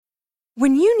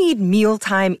When you need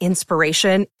mealtime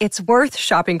inspiration, it's worth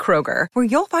shopping Kroger, where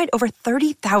you'll find over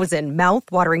 30,000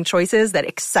 mouth-watering choices that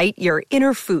excite your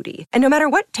inner foodie. And no matter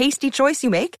what tasty choice you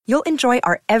make, you'll enjoy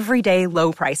our everyday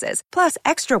low prices, plus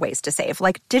extra ways to save,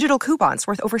 like digital coupons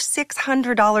worth over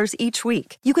 $600 each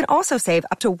week. You can also save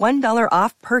up to $1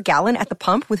 off per gallon at the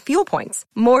pump with fuel points.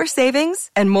 More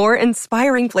savings and more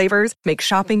inspiring flavors make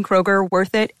shopping Kroger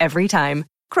worth it every time.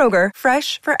 Kroger,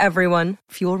 fresh for everyone.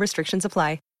 Fuel restrictions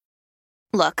apply.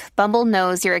 Look, Bumble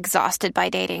knows you're exhausted by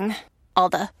dating. All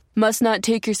the, must not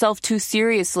take yourself too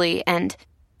seriously, and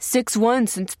 6'1"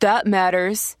 since that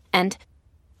matters, and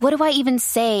what do I even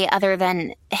say other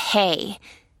than, hey?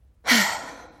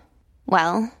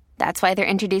 Well, that's why they're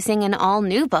introducing an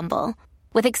all-new Bumble,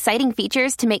 with exciting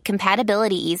features to make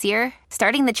compatibility easier,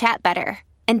 starting the chat better,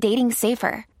 and dating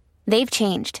safer. They've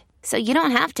changed, so you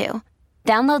don't have to.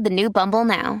 Download the new Bumble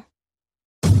now.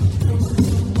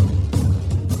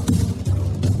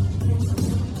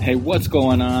 Hey, what's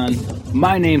going on?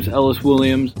 My name's Ellis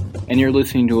Williams, and you're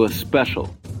listening to a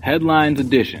special Headlines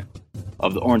edition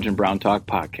of the Orange and Brown Talk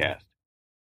podcast.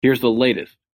 Here's the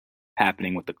latest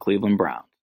happening with the Cleveland Browns.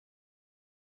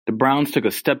 The Browns took a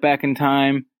step back in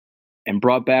time and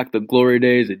brought back the glory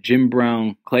days of Jim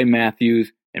Brown, Clay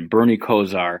Matthews, and Bernie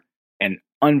Kosar, and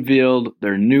unveiled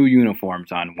their new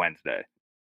uniforms on Wednesday.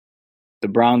 The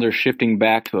Browns are shifting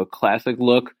back to a classic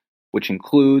look, which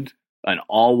includes an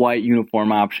all-white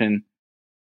uniform option,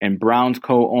 and Browns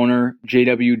co-owner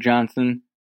J.W. Johnson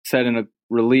said in a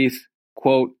release,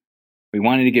 quote, "We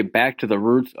wanted to get back to the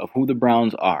roots of who the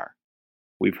Browns are.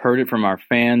 We've heard it from our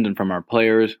fans and from our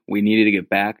players. We needed to get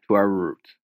back to our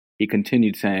roots." He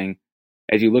continued saying,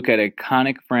 "As you look at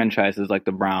iconic franchises like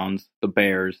the Browns, the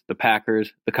Bears, the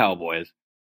Packers, the Cowboys,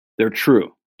 they're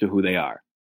true to who they are.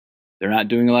 They're not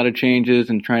doing a lot of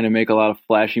changes and trying to make a lot of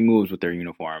flashy moves with their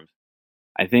uniforms.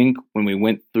 I think when we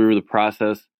went through the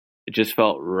process, it just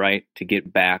felt right to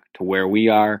get back to where we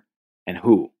are and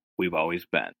who we've always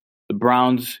been." The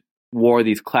Browns wore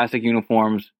these classic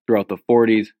uniforms throughout the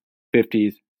 40s,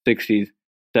 50s, 60s,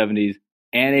 70s,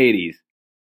 and 80s,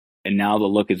 and now the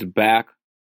look is back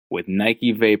with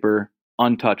Nike Vapor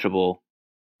untouchable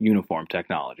uniform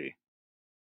technology.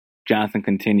 Johnson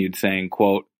continued saying,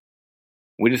 quote,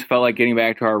 "We just felt like getting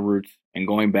back to our roots and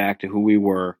going back to who we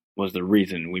were was the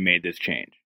reason we made this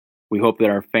change. We hope that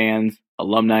our fans,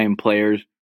 alumni, and players,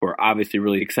 who are obviously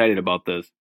really excited about this,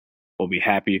 will be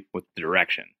happy with the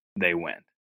direction they went."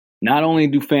 Not only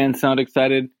do fans sound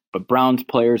excited, but Browns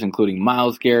players, including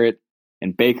Myles Garrett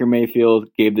and Baker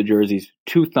Mayfield, gave the jerseys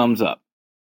 2 thumbs up.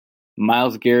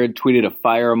 Myles Garrett tweeted a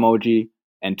fire emoji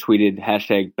and tweeted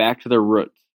hashtag back to the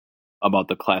roots about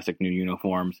the classic new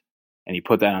uniforms, and he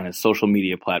put that on his social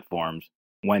media platforms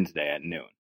Wednesday at noon.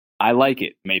 "I like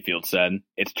it," Mayfield said.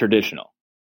 "It's traditional."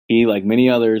 He, like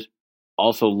many others,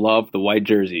 also loved the white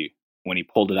jersey when he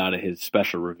pulled it out of his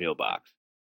special reveal box,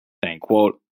 saying,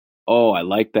 quote, "Oh, I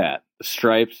like that. The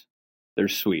stripes, they're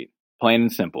sweet. Plain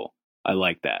and simple. I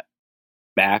like that.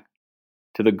 Back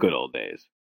to the good old days."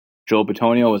 Joel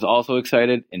Bitonio was also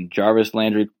excited, and Jarvis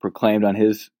Landry proclaimed on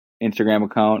his Instagram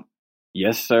account,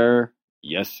 "Yes, sir.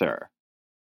 Yes, sir."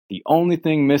 The only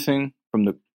thing missing from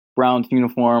the Browns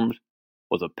uniforms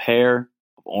was a pair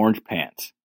of orange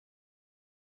pants.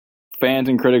 Fans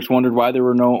and critics wondered why there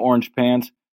were no orange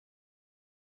pants,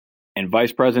 and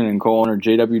Vice President and co-owner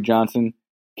J.W. Johnson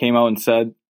came out and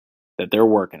said that they're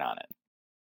working on it.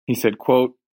 He said,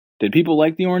 quote, "Did people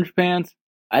like the orange pants?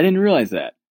 I didn't realize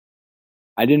that.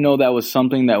 I didn't know that was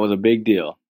something that was a big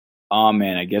deal. Aw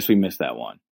man, I guess we missed that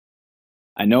one.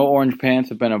 I know orange pants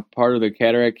have been a part of the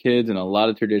Cataract Kids and a lot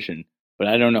of tradition, but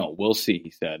I don't know. We'll see,"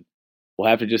 he said. "We'll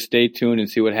have to just stay tuned and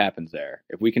see what happens there.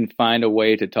 If we can find a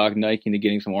way to talk Nike into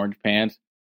getting some orange pants,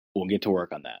 we'll get to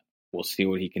work on that. We'll see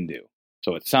what he can do."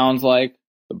 So it sounds like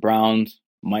the Browns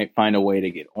might find a way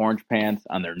to get orange pants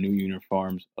on their new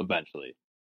uniforms eventually.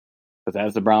 Because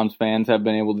as the Browns fans have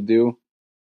been able to do,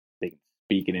 they can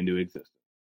speak it into existence.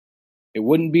 It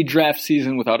wouldn't be draft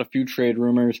season without a few trade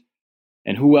rumors,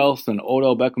 and who else than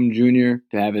Odell Beckham Jr.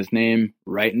 to have his name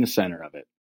right in the center of it.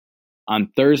 On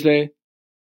Thursday,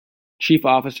 Chief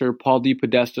Officer Paul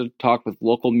DePodesta talked with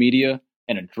local media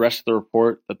and addressed the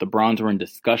report that the Browns were in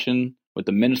discussion with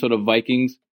the Minnesota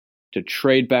Vikings to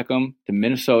trade Beckham to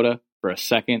Minnesota for a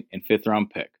 2nd and 5th round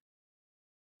pick.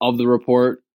 Of the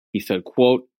report, he said,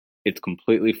 quote, "It's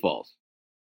completely false."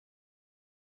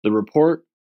 The report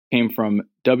came from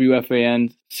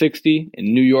WFAN 60 in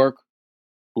New York,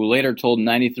 who later told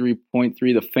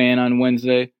 93.3 The Fan on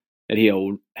Wednesday that he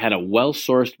had a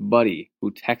well-sourced buddy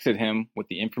who texted him with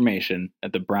the information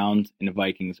that the Browns and the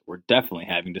Vikings were definitely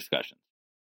having discussions.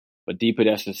 but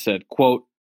DePodesta said, quote,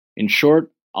 "In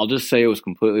short, I'll just say it was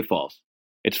completely false.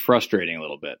 It's frustrating a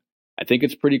little bit. I think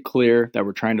it's pretty clear that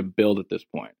we're trying to build at this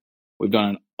point. We've done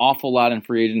an awful lot in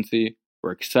free agency.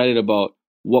 We're excited about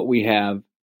what we have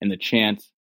and the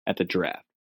chance at the draft.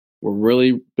 We're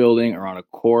really building around a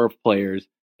core of players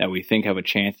that we think have a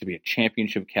chance to be a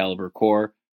championship caliber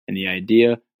core, and the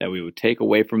idea that we would take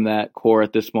away from that core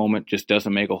at this moment just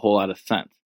doesn't make a whole lot of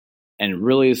sense. And it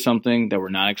really is something that we're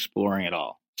not exploring at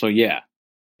all. So yeah,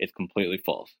 it's completely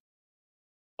false."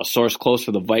 A source close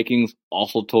to the Vikings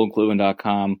also told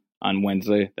Cleveland.com on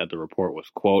Wednesday that the report was,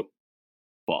 quote,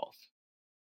 "false."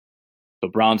 So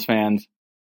Browns fans,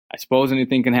 I suppose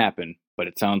anything can happen, but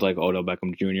it sounds like Odell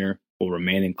Beckham Jr. will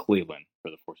remain in Cleveland for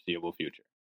the foreseeable future.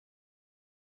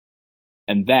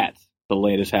 And that's the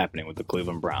latest happening with the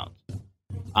Cleveland Browns.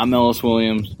 I'm Ellis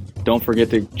Williams. Don't forget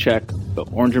to check the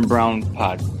Orange and Brown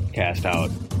podcast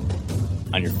out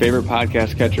on your favorite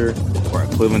podcast catcher or at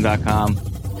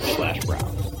cleveland.com/Browns.